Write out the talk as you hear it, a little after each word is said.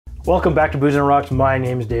Welcome back to Booze and Rocks. My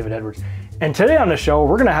name is David Edwards. And today on the show,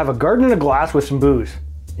 we're gonna have a garden in a glass with some booze.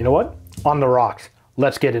 You know what? On the rocks.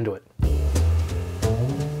 Let's get into it.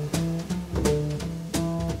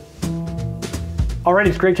 Alright,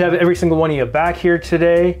 it's great to have every single one of you back here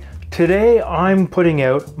today. Today, I'm putting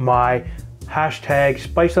out my hashtag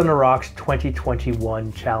Spice on the Rocks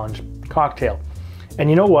 2021 challenge cocktail.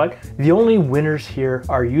 And you know what? The only winners here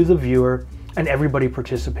are you, the viewer, and everybody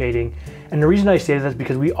participating. And the reason I say that is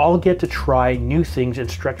because we all get to try new things and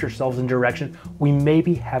stretch ourselves in directions we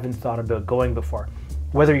maybe haven't thought about going before.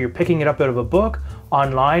 Whether you're picking it up out of a book,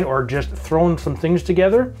 online, or just throwing some things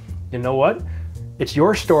together, you know what? It's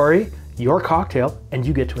your story, your cocktail, and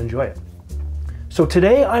you get to enjoy it. So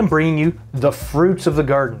today I'm bringing you the fruits of the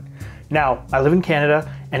garden. Now, I live in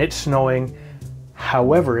Canada and it's snowing.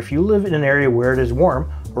 However, if you live in an area where it is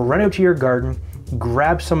warm, run out to your garden,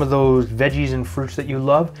 grab some of those veggies and fruits that you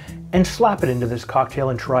love and slap it into this cocktail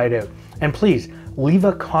and try it out. And please leave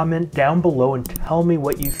a comment down below and tell me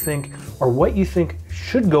what you think, or what you think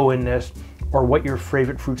should go in this, or what your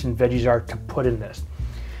favorite fruits and veggies are to put in this.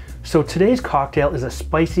 So today's cocktail is a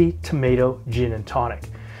spicy tomato gin and tonic.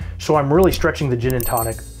 So I'm really stretching the gin and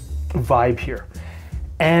tonic vibe here.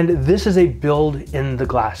 And this is a build in the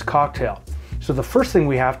glass cocktail. So the first thing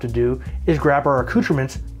we have to do is grab our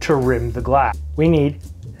accoutrements to rim the glass. We need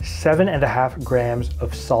 7.5 grams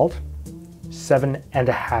of salt,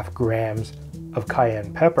 7.5 grams of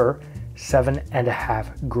cayenne pepper,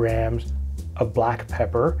 7.5 grams of black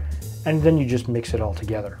pepper, and then you just mix it all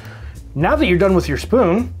together. Now that you're done with your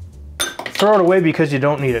spoon, throw it away because you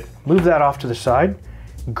don't need it. Move that off to the side,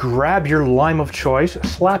 grab your lime of choice,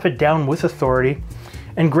 slap it down with authority,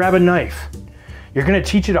 and grab a knife. You're going to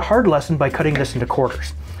teach it a hard lesson by cutting this into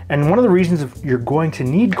quarters. And one of the reasons you're going to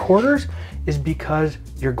need quarters is because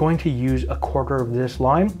you're going to use a quarter of this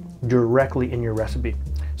lime directly in your recipe.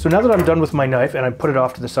 So now that I'm done with my knife and I put it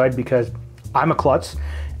off to the side because I'm a klutz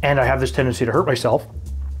and I have this tendency to hurt myself,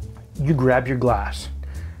 you grab your glass.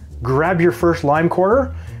 Grab your first lime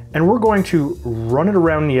quarter and we're going to run it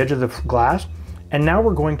around the edge of the glass, and now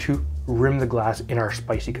we're going to rim the glass in our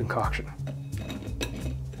spicy concoction.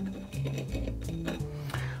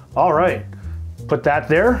 All right, put that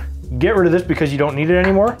there. Get rid of this because you don't need it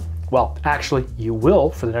anymore. Well, actually, you will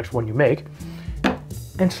for the next one you make.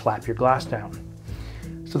 And slap your glass down.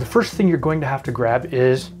 So the first thing you're going to have to grab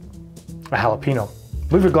is a jalapeno.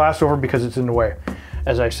 Move your glass over because it's in the way.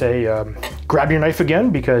 As I say, grab your knife again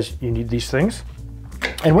because you need these things.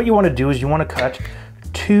 And what you want to do is you want to cut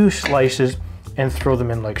 2 slices and throw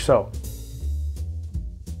them in like so.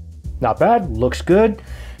 Not bad, looks good.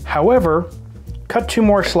 However, cut 2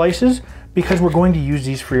 more slices because we're going to use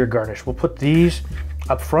these for your garnish. We'll put these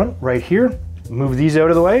up front right here, move these out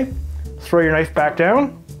of the way, throw your knife back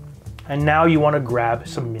down, and now you want to grab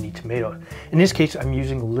some mini tomatoes. In this case, I'm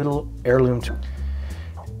using little heirloom tomatoes.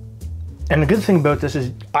 And the good thing about this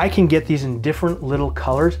is I can get these in different little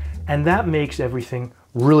colors, and that makes everything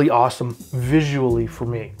really awesome visually for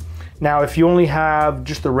me. Now, if you only have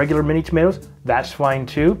just the regular mini tomatoes, that's fine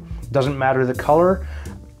too. Doesn't matter the color.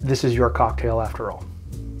 This is your cocktail after all.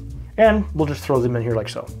 And we'll just throw them in here like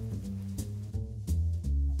so.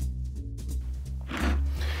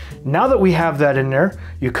 Now that we have that in there,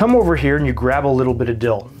 you come over here and you grab a little bit of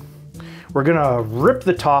dill. We're gonna rip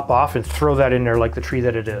the top off and throw that in there like the tree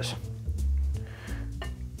that it is.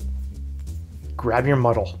 Grab your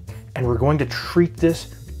muddle, and we're going to treat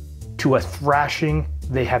this to a thrashing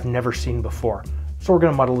they have never seen before. So we're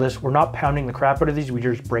gonna muddle this. We're not pounding the crap out of these,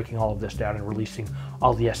 we're just breaking all of this down and releasing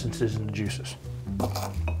all the essences and the juices.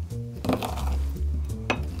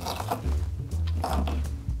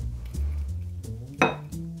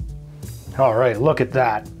 All right, look at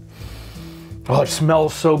that. Oh, it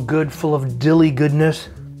smells so good, full of dilly goodness.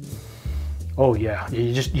 Oh yeah,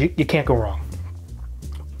 you can't go wrong.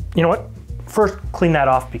 You know what? First, clean that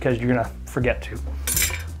off because you're gonna forget to.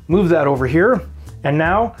 Move that over here, and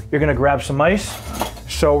now you're gonna grab some ice.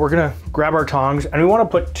 So we're gonna grab our tongs, and we wanna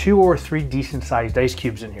put 2 or 3 decent sized ice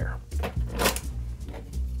cubes in here.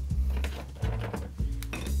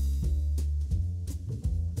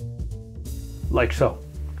 Like so.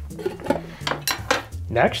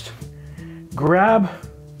 Next, grab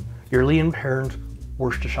your Lee & Perrins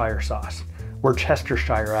Worcestershire sauce.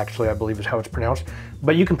 Worcestershire, actually, I believe is how it's pronounced.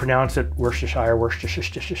 But you can pronounce it Worcestershire,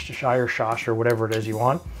 Worcestershire sauce, or whatever it is you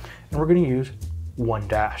want. And we're gonna use 1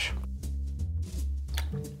 dash.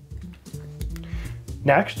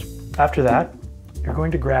 Next, after that, you're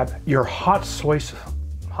going to grab your hot sauce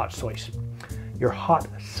of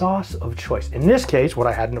choice. In this case, what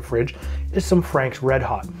I had in the fridge is some Frank's Red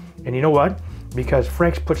Hot. And you know what? Because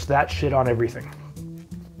Frank's puts that shit on everything.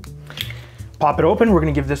 Pop it open. We're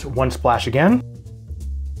gonna give this one splash again.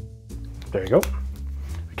 There you go,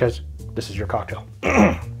 because this is your cocktail.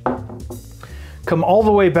 Come all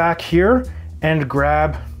the way back here and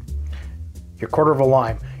grab your quarter of a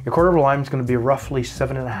lime. Your quarter of a lime is gonna be roughly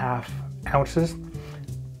 7.5 ounces,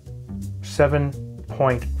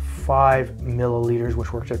 7.5 milliliters,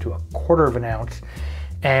 which works out to a quarter of an ounce.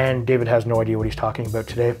 And David has no idea what he's talking about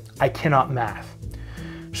today. I cannot math.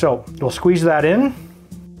 So we'll squeeze that in.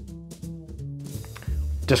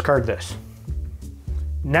 Discard this.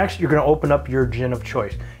 Next, you're gonna open up your gin of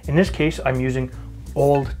choice. In this case, I'm using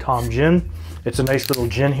Old Tom Gin. It's a nice little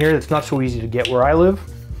gin here. It's not so easy to get where I live,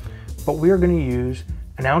 but we are gonna use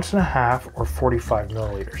 1.5 ounces or 45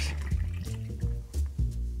 milliliters.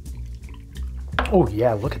 Oh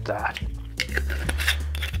yeah, look at that.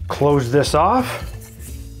 Close this off.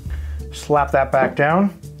 Slap that back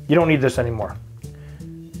down. You don't need this anymore.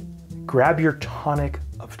 Grab your tonic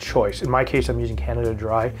of choice. In my case, I'm using Canada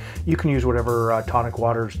Dry. You can use whatever tonic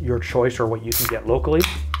water's your choice or what you can get locally.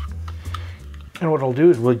 And what I'll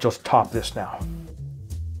do is we'll just top this now.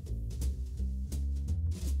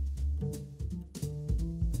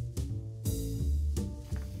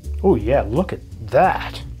 Oh yeah, look at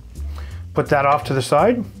that. Put that off to the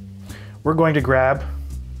side. We're going to grab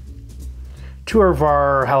 2 of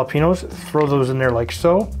our jalapenos, throw those in there like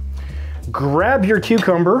so. Grab your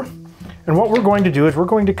cucumber, and what we're going to do is we're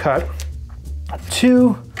going to cut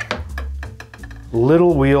 2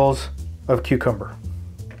 little wheels of cucumber.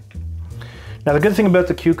 Now the good thing about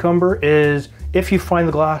the cucumber is if you find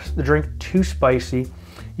the drink too spicy,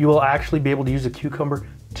 you will actually be able to use the cucumber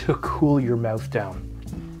to cool your mouth down.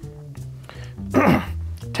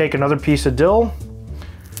 Take another piece of dill,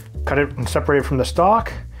 cut it and separate it from the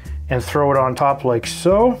stalk, and throw it on top like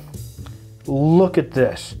so. Look at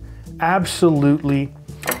this. Absolutely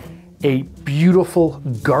a beautiful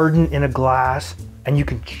garden in a glass, and you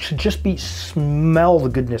can just smell the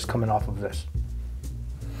goodness coming off of this.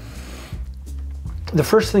 The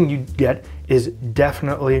first thing you get is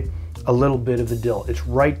definitely a little bit of the dill. It's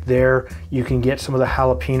right there. You can get some of the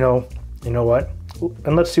jalapeno. You know what?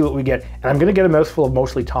 And let's see what we get. And I'm gonna get a mouthful of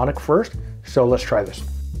mostly tonic first, so let's try this.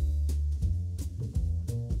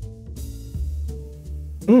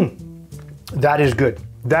 That is good.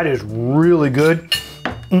 That is really good.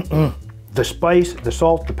 The spice, the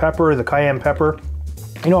salt, the pepper, the cayenne pepper.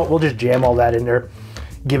 You know what, we'll just jam all that in there.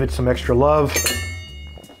 Give it some extra love.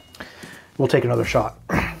 We'll take another shot.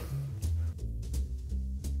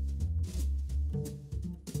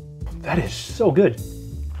 That is so good.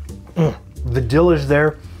 The dill is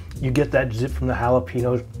there. You get that zip from the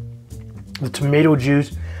jalapenos. The tomato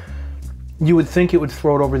juice, you would think it would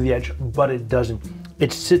throw it over the edge, but it doesn't.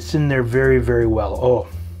 It sits in there very, very well. Oh,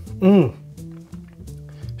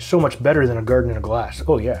 so much better than a garden in a glass.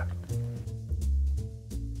 Oh yeah.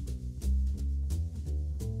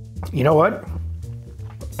 You know what?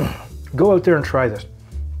 Go out there and try this.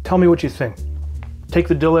 Tell me what you think. Take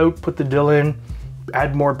the dill out, put the dill in,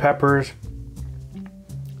 add more peppers.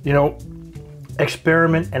 You know,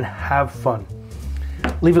 experiment and have fun.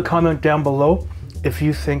 Leave a comment down below if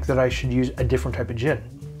you think that I should use a different type of gin.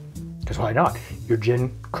 Because why not? Your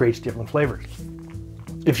gin creates different flavors.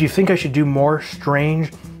 If you think I should do more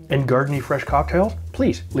strange and gardeny fresh cocktails,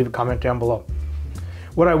 please leave a comment down below.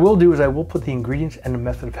 What I will do is I will put the ingredients and the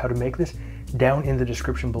method of how to make this down in the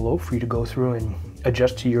description below for you to go through and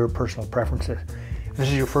adjust to your personal preferences. If this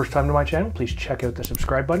is your first time to my channel, please check out the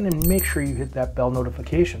subscribe button and make sure you hit that bell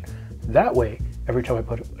notification. That way, every time I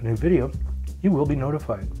put a new video, you will be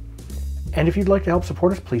notified. And if you'd like to help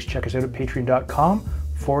support us, please check us out at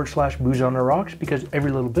patreon.com/booze-on-the-rocks, because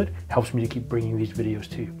every little bit helps me to keep bringing these videos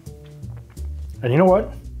to you. And you know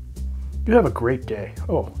what? You have a great day.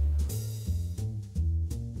 Oh.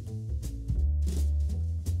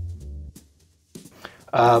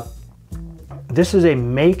 This is a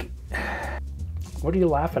make... What are you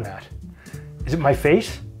laughing at? Is it my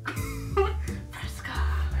face? Fresca.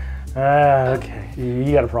 Okay,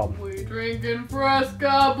 you got a problem. We drinking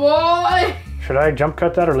Fresca, boy! Should I jump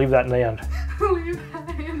cut that or leave that in the end? Leave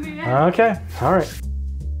that in the end. Okay, all right.